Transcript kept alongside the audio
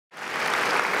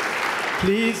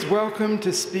Please welcome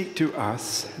to speak to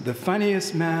us the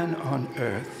funniest man on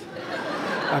earth,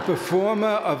 a performer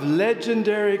of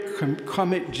legendary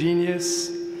comic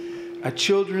genius, a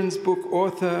children's book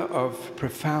author of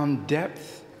profound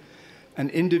depth, an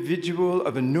individual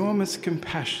of enormous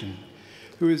compassion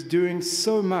who is doing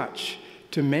so much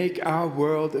to make our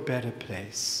world a better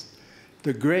place,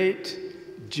 the great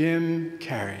Jim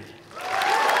Carrey.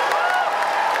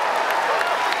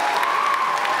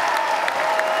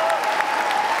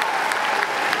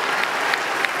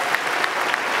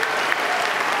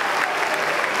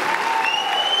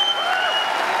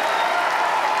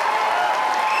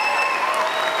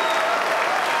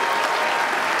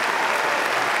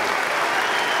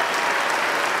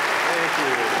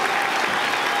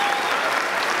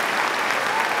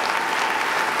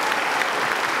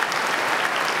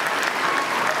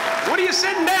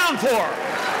 Sitting down for?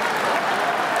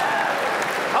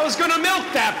 I was going to milk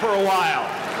that for a while.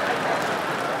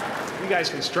 You guys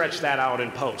can stretch that out in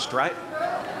post, right?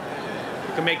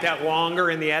 You can make that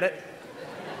longer in the edit.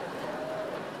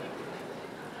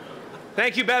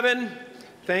 Thank you, Bevin.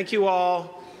 Thank you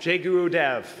all. Jai Guru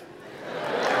Dev.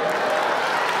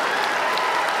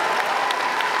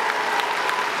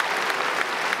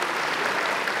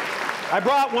 I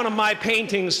brought one of my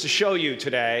paintings to show you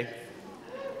today.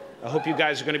 I hope you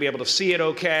guys are going to be able to see it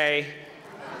okay.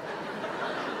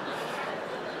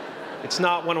 It's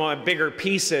not one of my bigger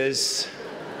pieces,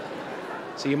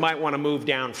 so you might want to move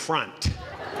down front.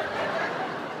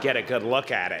 Get a good look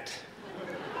at it.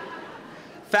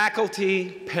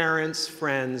 Faculty, parents,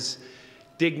 friends,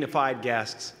 dignified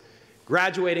guests,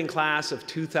 graduating class of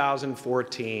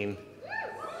 2014.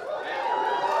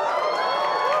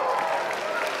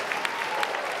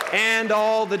 And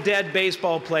all the dead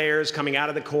baseball players coming out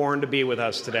of the corn to be with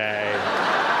us today.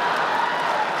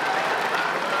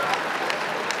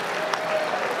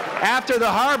 After the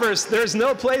harvest, there's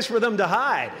no place for them to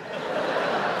hide.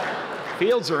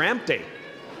 Fields are empty.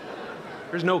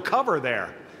 There's no cover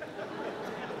there.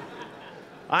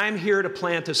 I'm here to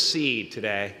plant a seed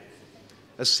today,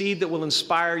 a seed that will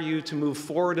inspire you to move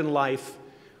forward in life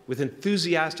with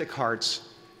enthusiastic hearts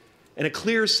and a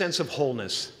clear sense of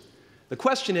wholeness. The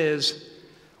question is,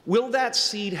 will that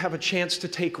seed have a chance to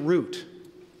take root,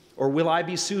 or will I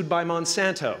be sued by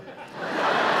Monsanto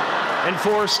and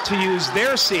forced to use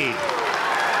their seed?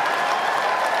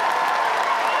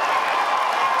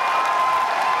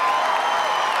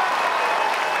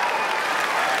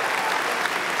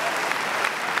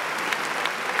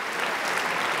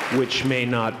 Which may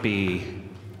not be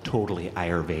totally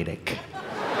Ayurvedic.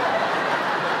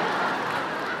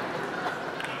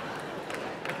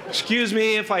 Excuse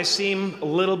me if I seem a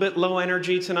little bit low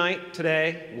energy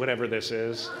today, whatever this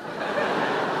is.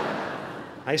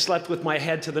 I slept with my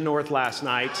head to the north last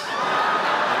night.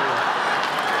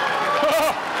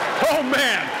 Oh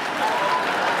man!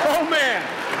 Oh man!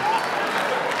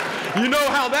 You know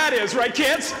how that is, right,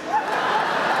 kids?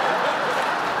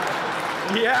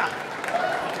 Yeah.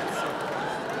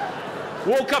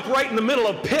 Woke up right in the middle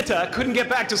of Pitta, couldn't get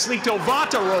back to sleep till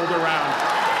Vata rolled around.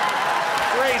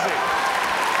 Crazy.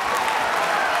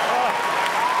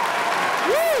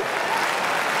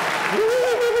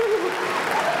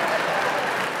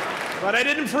 But I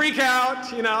didn't freak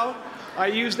out, you know. I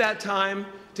used that time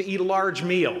to eat a large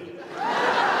meal.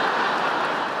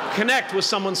 Connect with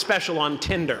someone special on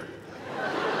Tinder.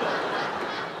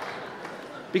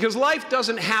 Because life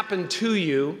doesn't happen to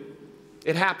you,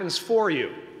 it happens for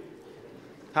you.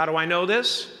 How do I know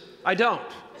this? I don't,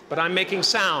 but I'm making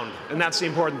sound, and that's the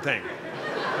important thing.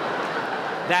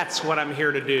 That's what I'm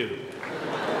here to do.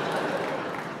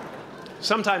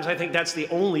 Sometimes I think that's the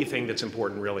only thing that's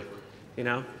important, really, you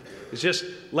know? It's just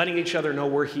letting each other know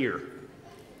we're here.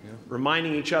 You know?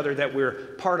 Reminding each other that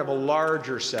we're part of a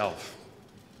larger self.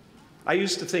 I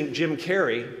used to think Jim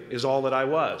Carrey is all that I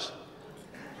was.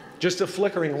 Just a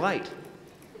flickering light,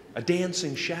 a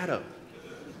dancing shadow,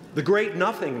 the great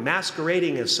nothing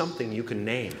masquerading as something you can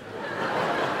name.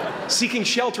 Seeking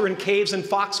shelter in caves and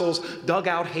foxholes dug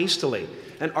out hastily,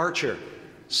 an archer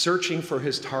searching for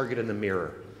his target in the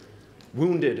mirror,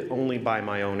 wounded only by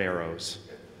my own arrows,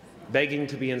 begging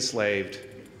to be enslaved,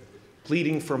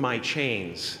 pleading for my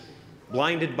chains,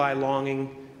 blinded by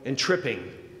longing and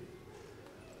tripping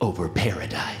over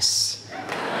paradise.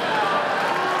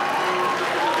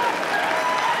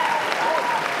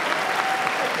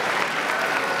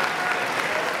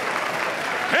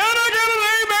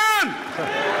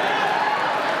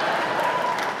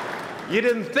 You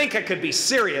didn't think I could be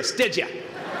serious, did you?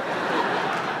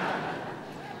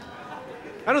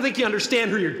 I don't think you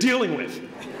understand who you're dealing with.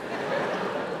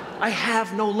 I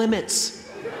have no limits.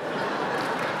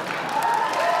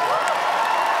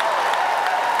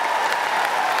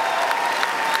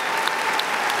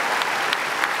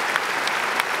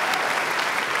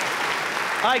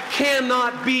 I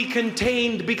cannot be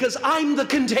contained because I'm the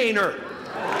container.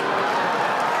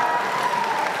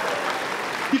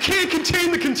 You can't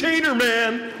contain the container,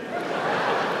 man.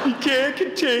 You can't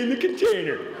contain the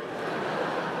container.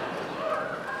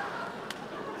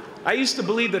 I used to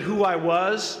believe that who I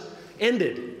was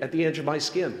ended at the edge of my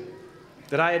skin,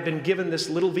 that I had been given this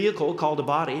little vehicle called a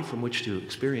body from which to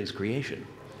experience creation.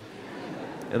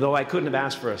 And though I couldn't have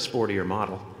asked for a sportier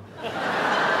model,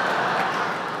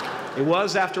 it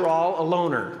was, after all, a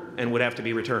loaner and would have to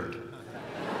be returned.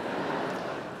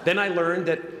 Then I learned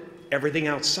that everything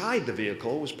outside the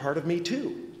vehicle was part of me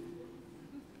too.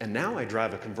 And now I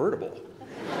drive a convertible.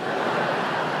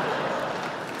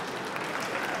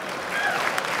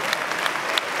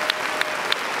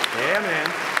 Yeah,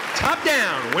 man. Top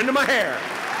down, wind in my hair.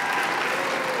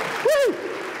 Woo!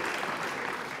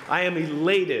 I am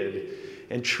elated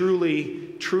and truly,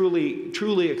 truly,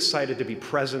 truly excited to be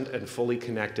present and fully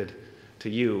connected to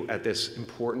you at this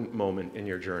important moment in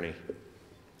your journey.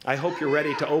 I hope you're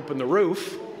ready to open the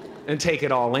roof and take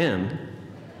it all in.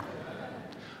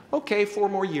 Okay, 4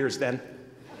 more years then.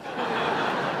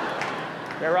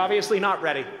 They're obviously not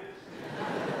ready.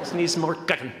 Just need some more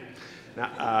cooking.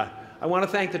 Now, I want to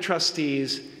thank the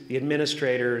trustees, the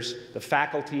administrators, the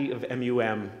faculty of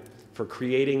MUM for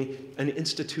creating an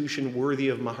institution worthy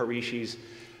of Maharishi's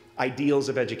ideals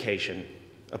of education,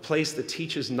 a place that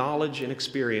teaches knowledge and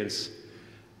experience,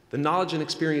 the knowledge and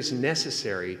experience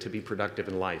necessary to be productive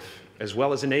in life, as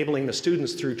well as enabling the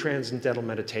students through transcendental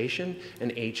meditation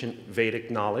and ancient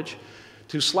Vedic knowledge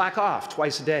to slack off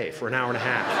twice a day for an hour and a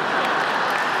half.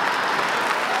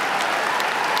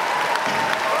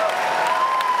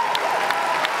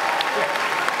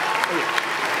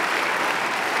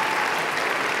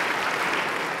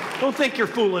 Don't think you're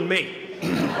fooling me.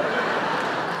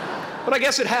 But I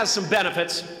guess it has some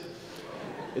benefits.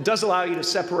 It does allow you to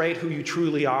separate who you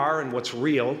truly are and what's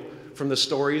real from the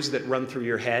stories that run through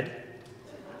your head.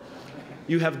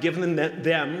 You have given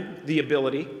them the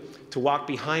ability to walk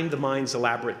behind the mind's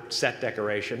elaborate set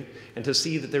decoration and to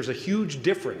see that there's a huge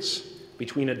difference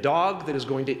between a dog that is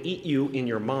going to eat you in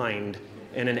your mind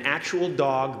and an actual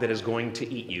dog that is going to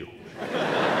eat you.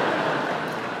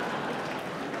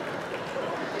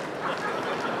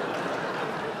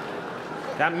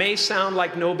 That may sound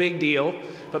like no big deal,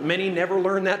 but many never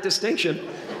learn that distinction.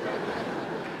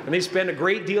 And they spend a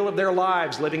great deal of their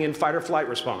lives living in fight or flight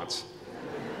response.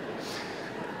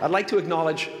 I'd like to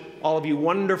acknowledge all of you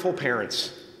wonderful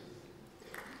parents.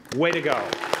 Way to go.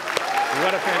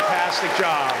 What a fantastic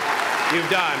job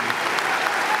you've done.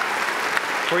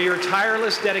 For your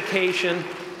tireless dedication,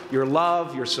 your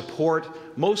love, your support,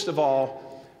 most of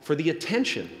all, for the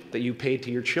attention that you paid to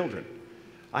your children.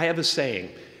 I have a saying,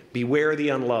 beware the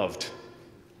unloved,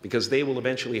 because they will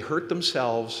eventually hurt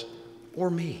themselves or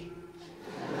me.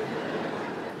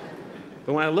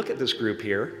 But when I look at this group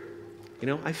here, you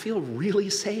know, I feel really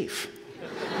safe.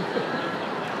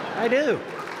 I do.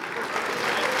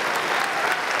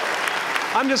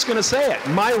 I'm just going to say it.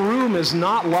 My room is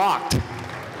not locked.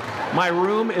 My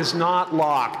room is not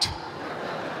locked.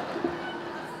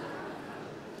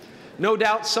 No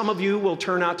doubt some of you will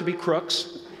turn out to be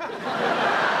crooks.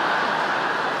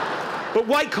 But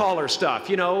white-collar stuff,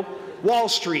 you know, Wall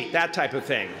Street, that type of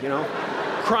thing, you know,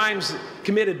 crimes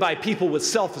committed by people with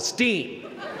self-esteem.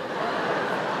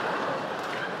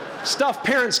 Stuff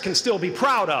parents can still be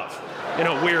proud of in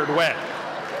a weird way.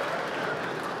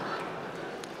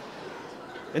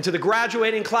 And to the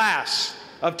graduating class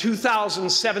of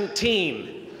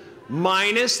 2017,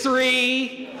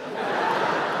 -3,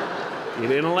 you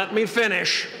didn't let me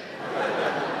finish.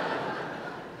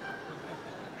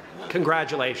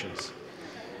 Congratulations.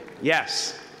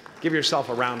 Yes, give yourself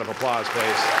a round of applause,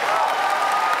 please.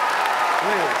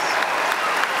 Please.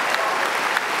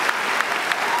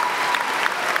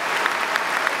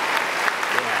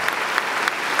 Yeah.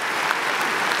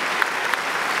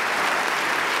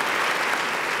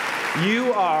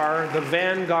 You are the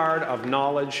vanguard of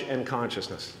knowledge and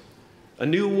consciousness, a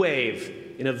new wave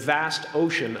in a vast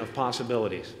ocean of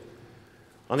possibilities.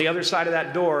 On the other side of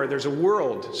that door, there's a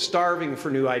world starving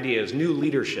for new ideas, new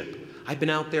leadership. I've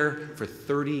been out there for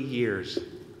 30 years.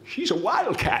 She's a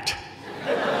wildcat.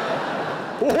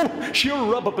 Oh, she'll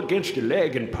rub up against your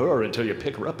leg and purr until you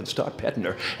pick her up and start petting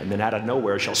her, and then out of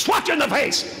nowhere, she'll swat you in the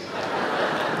face.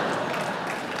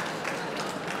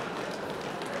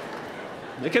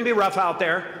 It can be rough out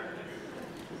there,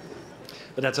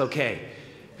 but that's okay,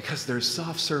 because there's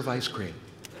soft serve ice cream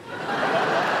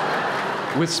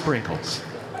with sprinkles.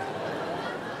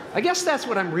 I guess that's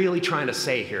what I'm really trying to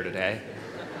say here today.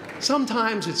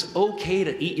 Sometimes it's okay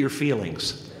to eat your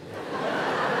feelings.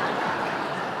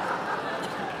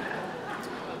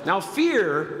 Now,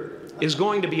 fear is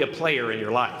going to be a player in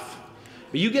your life,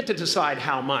 but you get to decide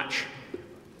how much.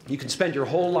 You can spend your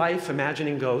whole life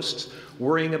imagining ghosts,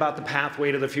 worrying about the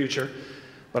pathway to the future,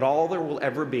 but all there will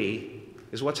ever be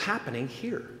is what's happening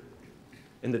here,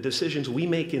 and the decisions we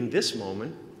make in this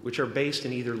moment, which are based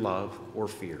in either love or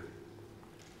fear.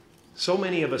 So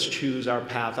many of us choose our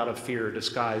path out of fear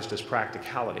disguised as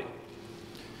practicality.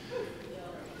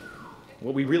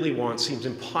 What we really want seems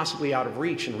impossibly out of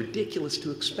reach and ridiculous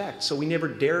to expect, so we never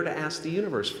dare to ask the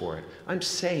universe for it. I'm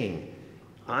saying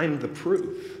I'm the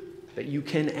proof that you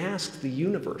can ask the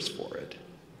universe for it.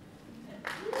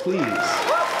 Please.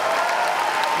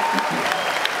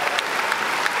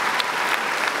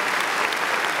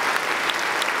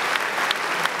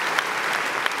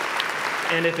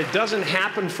 And if it doesn't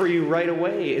happen for you right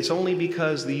away, it's only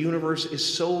because the universe is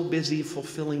so busy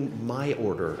fulfilling my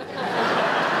order.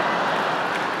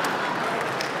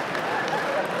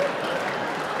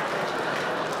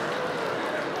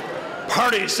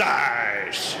 Party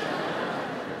size!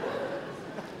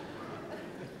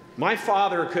 My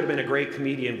father could have been a great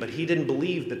comedian, but he didn't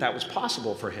believe that that was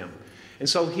possible for him. And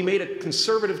so he made a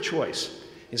conservative choice.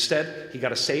 Instead, he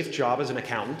got a safe job as an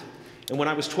accountant. And when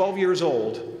I was 12 years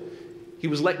old, he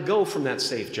was let go from that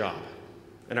safe job.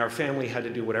 And our family had to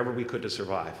do whatever we could to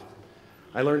survive.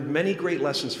 I learned many great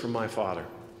lessons from my father,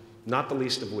 not the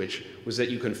least of which was that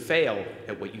you can fail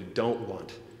at what you don't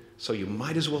want. So you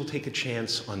might as well take a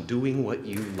chance on doing what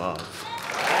you love.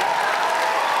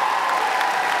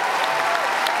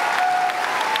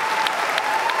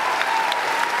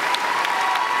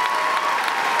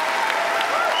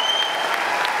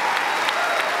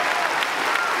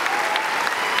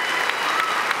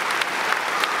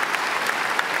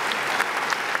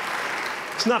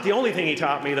 It's not the only thing he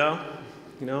taught me, though.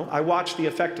 You know, I watched the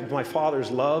effect of my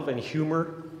father's love and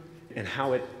humor and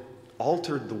how it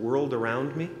altered the world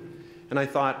around me. And I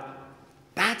thought,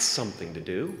 that's something to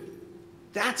do.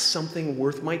 That's something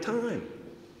worth my time.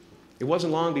 It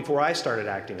wasn't long before I started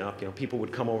acting up. You know, people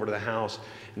would come over to the house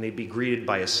and they'd be greeted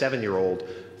by a 7-year-old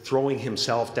throwing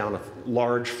himself down a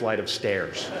large flight of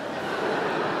stairs.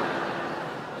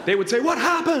 They would say, "What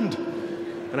happened?"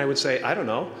 And I would say, "I don't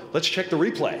know. Let's check the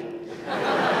replay."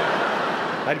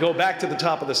 I'd go back to the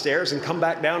top of the stairs and come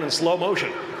back down in slow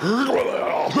motion.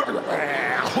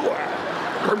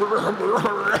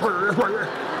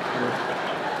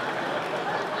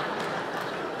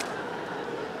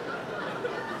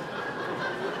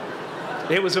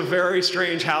 It was a very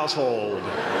strange household.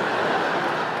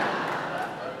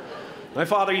 My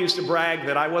father used to brag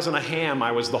that I wasn't a ham,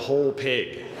 I was the whole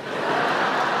pig.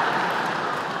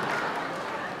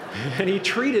 And he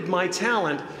treated my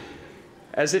talent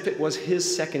as if it was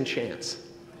his second chance.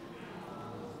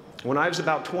 When I was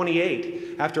about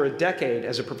 28, after a decade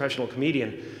as a professional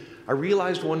comedian, I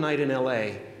realized one night in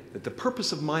LA that the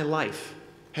purpose of my life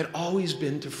had always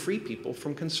been to free people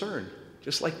from concern,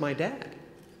 just like my dad.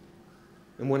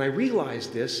 And when I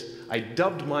realized this, I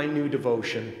dubbed my new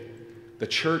devotion the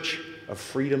Church of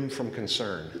Freedom from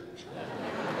Concern.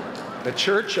 The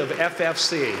Church of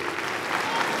FFC.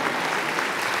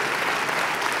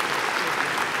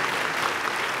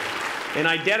 And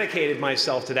I dedicated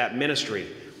myself to that ministry.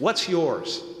 What's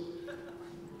yours?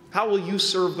 How will you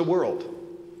serve the world?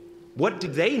 What do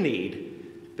they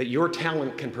need that your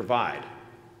talent can provide?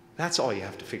 That's all you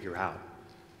have to figure out.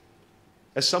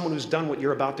 As someone who's done what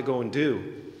you're about to go and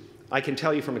do, I can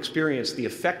tell you from experience, the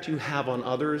effect you have on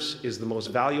others is the most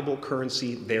valuable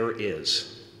currency there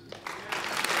is.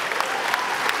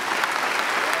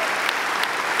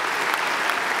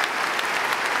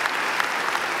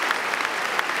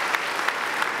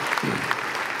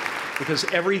 Because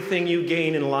everything you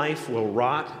gain in life will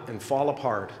rot and fall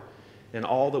apart, and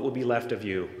all that will be left of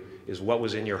you is what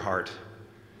was in your heart.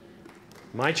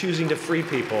 My choosing to free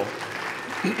people,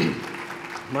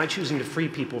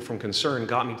 from concern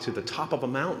got me to the top of a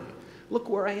mountain. Look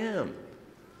where I am.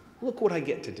 Look what I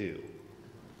get to do.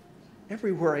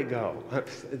 Everywhere I go.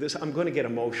 I'm going to get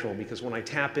emotional because when I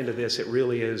tap into this, it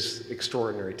really is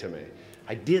extraordinary to me.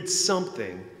 I did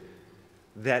something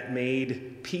that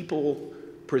made people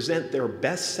present their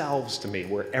best selves to me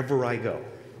wherever I go.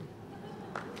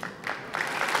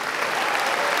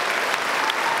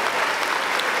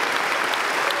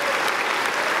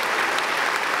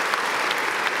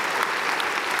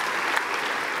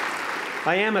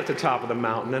 I am at the top of the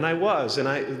mountain, and I was,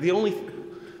 and the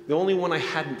only one I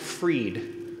hadn't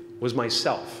freed was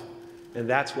myself, and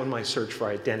that's when my search for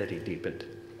identity deepened.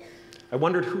 I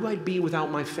wondered who I'd be without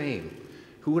my fame.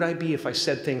 Who would I be if I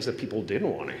said things that people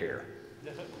didn't want to hear?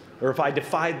 Or if I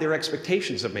defied their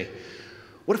expectations of me?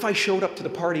 What if I showed up to the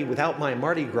party without my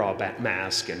Mardi Gras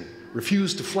mask and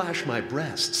refused to flash my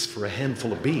breasts for a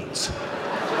handful of beads?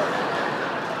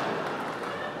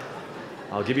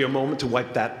 I'll give you a moment to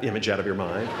wipe that image out of your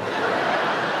mind.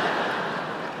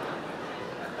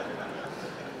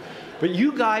 But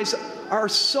you guys are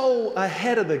so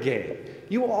ahead of the game.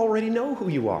 You already know who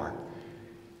you are.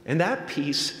 And that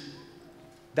peace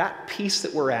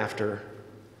that we're after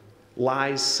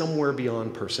lies somewhere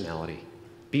beyond personality,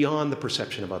 beyond the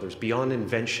perception of others, beyond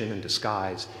invention and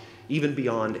disguise, even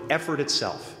beyond effort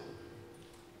itself.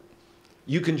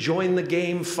 You can join the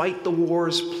game, fight the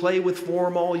wars, play with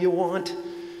form all you want,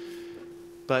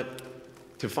 but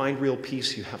to find real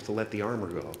peace, you have to let the armor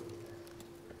go.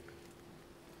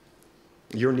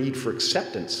 Your need for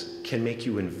acceptance can make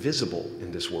you invisible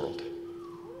in this world.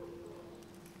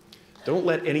 Don't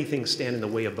let anything stand in the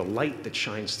way of the light that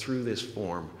shines through this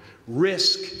form.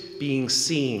 Risk being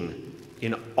seen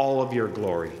in all of your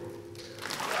glory.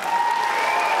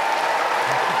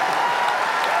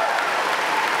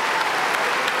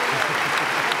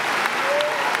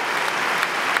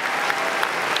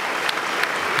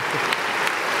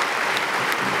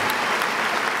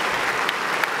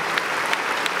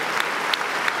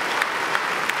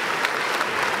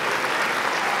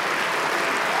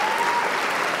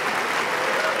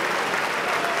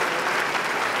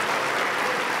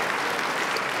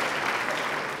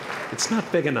 It's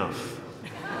not big enough.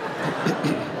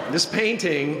 This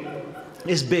painting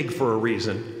is big for a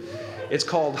reason. It's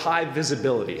called high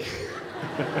visibility.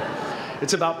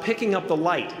 It's about picking up the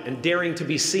light and daring to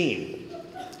be seen.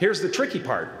 Here's the tricky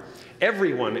part.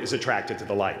 Everyone is attracted to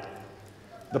the light.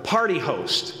 The party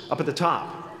host up at the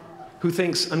top, who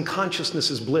thinks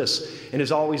unconsciousness is bliss and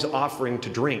is always offering to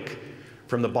drink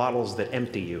from the bottles that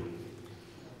empty you.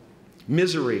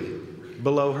 Misery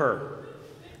below her.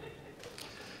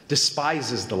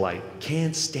 Despises the light,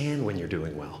 can't stand when you're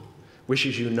doing well,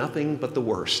 wishes you nothing but the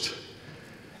worst.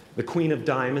 The Queen of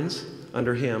Diamonds,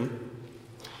 under him,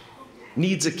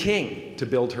 needs a king to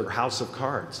build her house of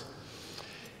cards.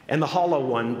 And the hollow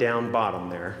one down bottom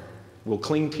there will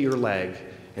cling to your leg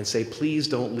and say, please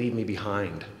don't leave me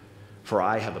behind, for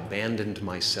I have abandoned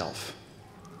myself.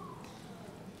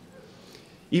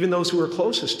 Even those who are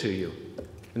closest to you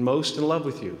and most in love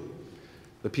with you,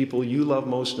 the people you love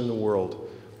most in the world,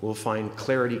 will find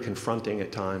clarity confronting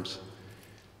at times.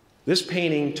 This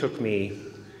painting took me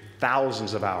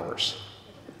thousands of hours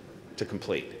to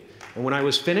complete. And when I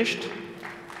was finished,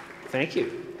 thank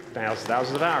you,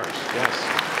 thousands of hours,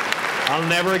 yes. I'll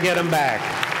never get them back.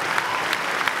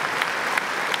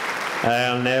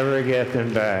 I'll never get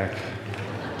them back.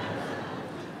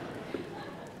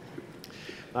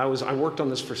 I worked on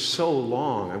this for so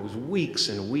long. I was weeks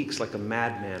and weeks like a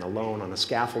madman alone on the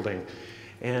scaffolding.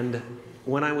 And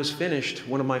when I was finished,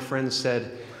 one of my friends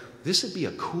said, this would be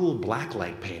a cool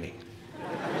blacklight painting.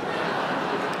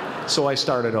 So I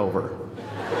started over.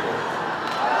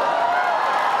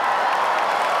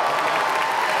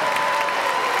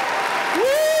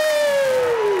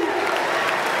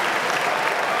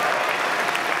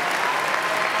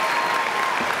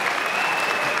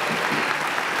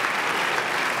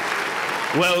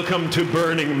 Welcome to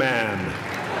Burning Man.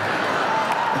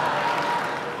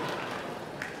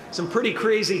 Some pretty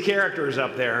crazy characters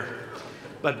up there,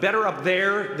 but better up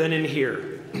there than in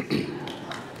here.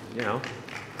 You know,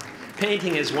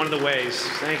 painting is one of the ways,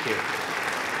 thank you.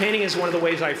 Painting is one of the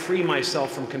ways I free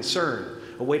myself from concern,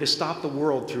 a way to stop the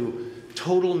world through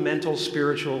total mental,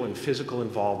 spiritual, and physical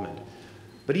involvement.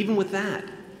 But even with that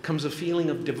comes a feeling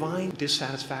of divine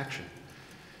dissatisfaction,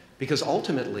 because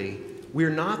ultimately, we're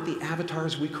not the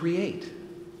avatars we create.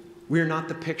 We're not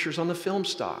the pictures on the film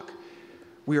stock.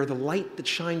 We are the light that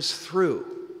shines through.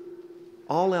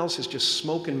 All else is just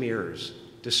smoke and mirrors,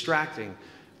 distracting,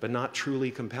 but not truly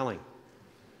compelling.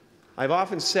 I've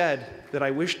often said that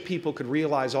I wished people could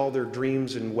realize all their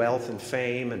dreams and wealth and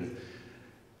fame, and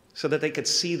so that they could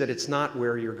see that it's not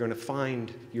where you're going to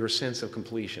find your sense of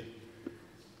completion.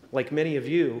 Like many of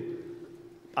you,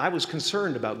 I was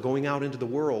concerned about going out into the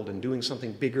world and doing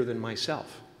something bigger than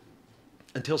myself,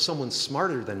 until someone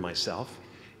smarter than myself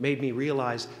made me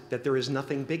realize that there is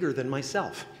nothing bigger than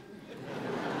myself.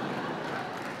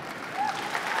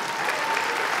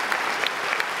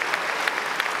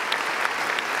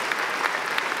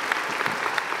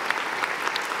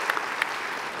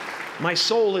 My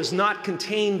soul is not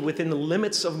contained within the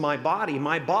limits of my body.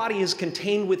 My body is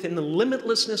contained within the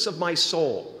limitlessness of my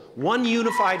soul, one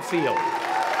unified field.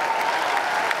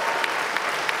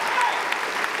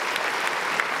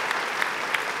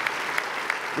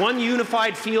 One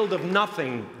unified field of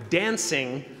nothing,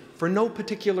 dancing for no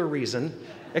particular reason,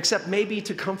 except maybe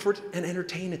to comfort and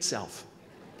entertain itself.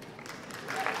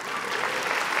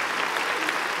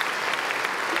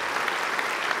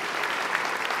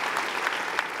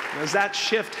 As that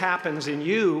shift happens in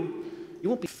you, you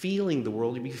won't be feeling the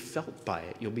world, you'll be felt by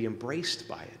it. You'll be embraced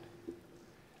by it.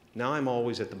 Now I'm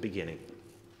always at the beginning.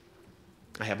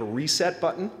 I have a reset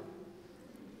button,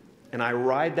 and I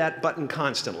ride that button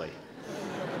constantly.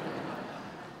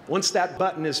 Once that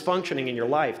button is functioning in your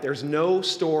life, there's no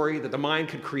story that the mind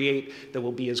could create that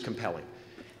will be as compelling.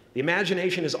 The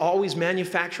imagination is always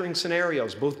manufacturing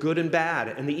scenarios, both good and bad,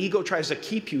 and the ego tries to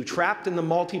keep you trapped in the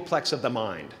multiplex of the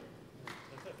mind.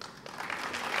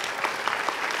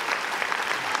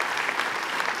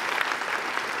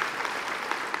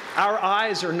 Our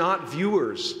eyes are not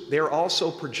viewers, they're also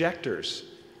projectors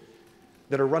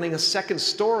that are running a second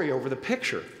story over the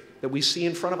picture that we see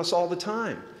in front of us all the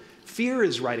time. Fear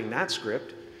is writing that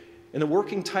script, and the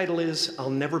working title is, I'll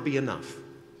Never Be Enough.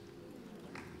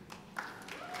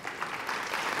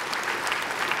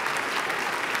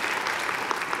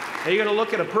 Now you're going to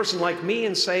look at a person like me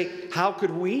and say, how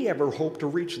could we ever hope to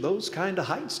reach those kind of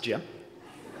heights, Jim?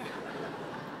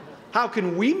 How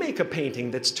can we make a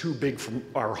painting that's too big for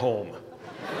our home?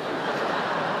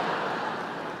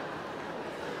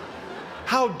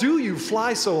 How do you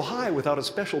fly so high without a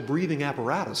special breathing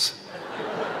apparatus?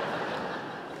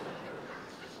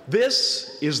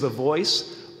 This is the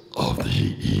voice of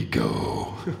the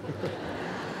ego.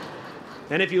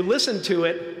 And if you listen to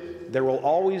it, there will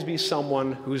always be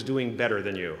someone who's doing better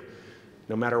than you.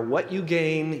 No matter what you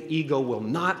gain, ego will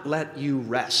not let you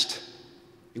rest.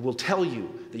 It will tell you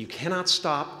that you cannot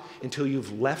stop until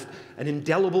you've left an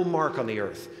indelible mark on the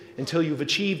earth, until you've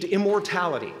achieved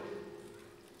immortality.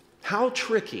 How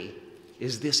tricky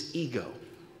is this ego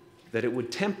that it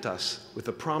would tempt us with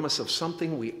the promise of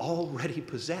something we already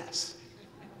possess?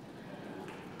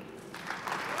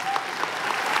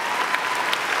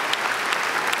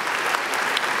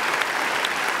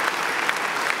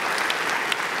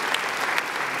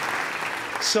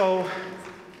 So,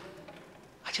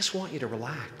 I just want you to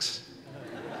relax.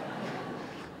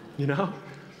 You know,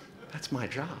 that's my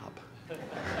job.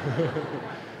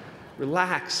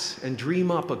 Relax and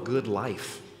dream up a good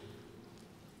life.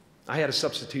 I had a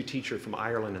substitute teacher from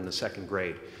Ireland in the 2nd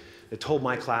grade that told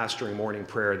my class during morning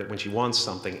prayer that when she wants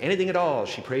something, anything at all,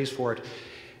 she prays for it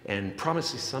and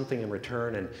promises something in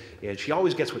return, and she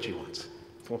always gets what she wants.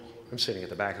 Well, I'm sitting at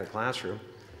the back of the classroom,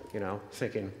 you know,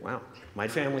 thinking, wow, my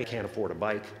family can't afford a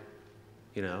bike,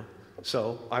 you know.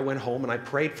 So I went home and I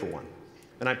prayed for one.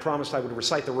 And I promised I would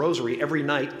recite the rosary every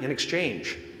night in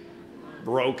exchange.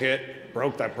 Broke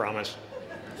that promise.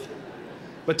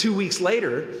 But 2 weeks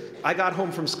later, I got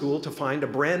home from school to find a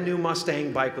brand new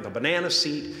Mustang bike with a banana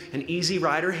seat and Easy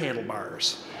Rider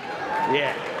handlebars.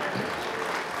 Yeah.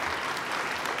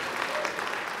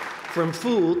 From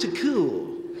fool to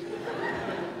cool.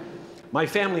 My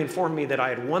family informed me that I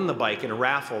had won the bike in a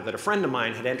raffle that a friend of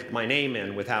mine had entered my name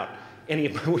in without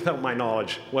my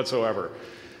knowledge whatsoever.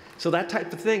 So that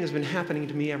type of thing has been happening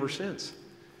to me ever since.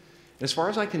 And as far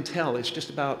as I can tell, it's just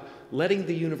about letting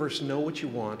the universe know what you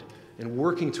want and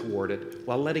working toward it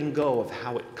while letting go of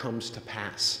how it comes to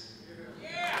pass.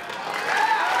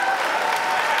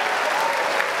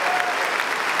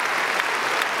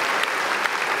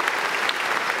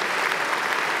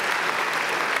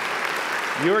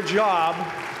 Your job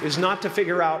is not to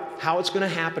figure out how it's going to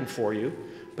happen for you,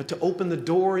 but to open the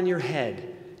door in your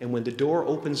head. And when the door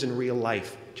opens in real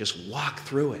life, just walk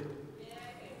through it.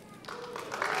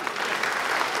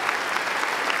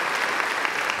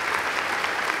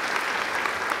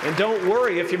 And don't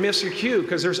worry if you miss your cue,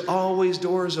 because there's always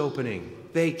doors opening.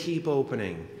 They keep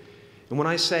opening. And when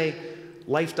I say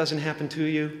life doesn't happen to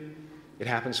you, it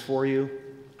happens for you,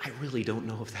 I really don't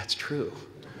know if that's true.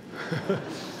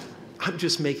 I'm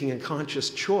just making a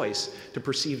conscious choice to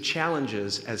perceive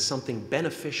challenges as something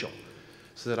beneficial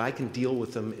so that I can deal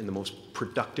with them in the most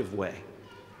productive way.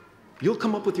 You'll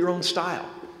come up with your own style.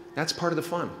 That's part of the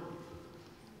fun.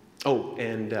 Oh,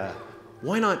 and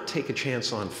why not take a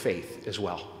chance on faith as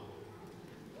well?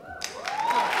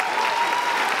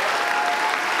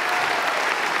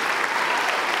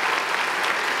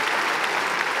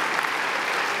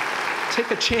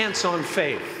 Take a chance on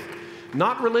faith.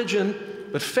 Not religion,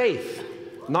 but faith.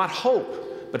 Not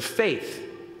hope, but faith.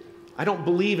 I don't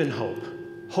believe in hope.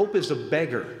 Hope is a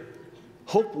beggar.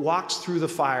 Hope walks through the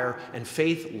fire, and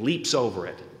faith leaps over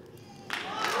it.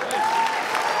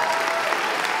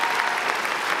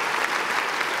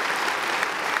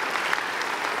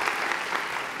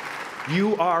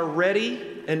 You are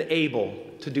ready and able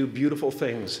to do beautiful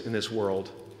things in this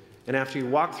world. And after you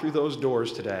walk through those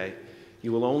doors today,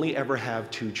 You will only ever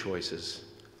have two choices,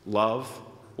 love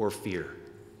or fear.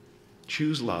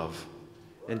 Choose love,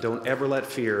 and don't ever let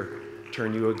fear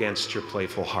turn you against your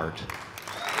playful heart.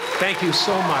 Thank you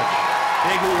so much.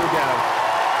 Thank you, Dad.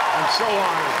 I'm so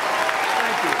honored.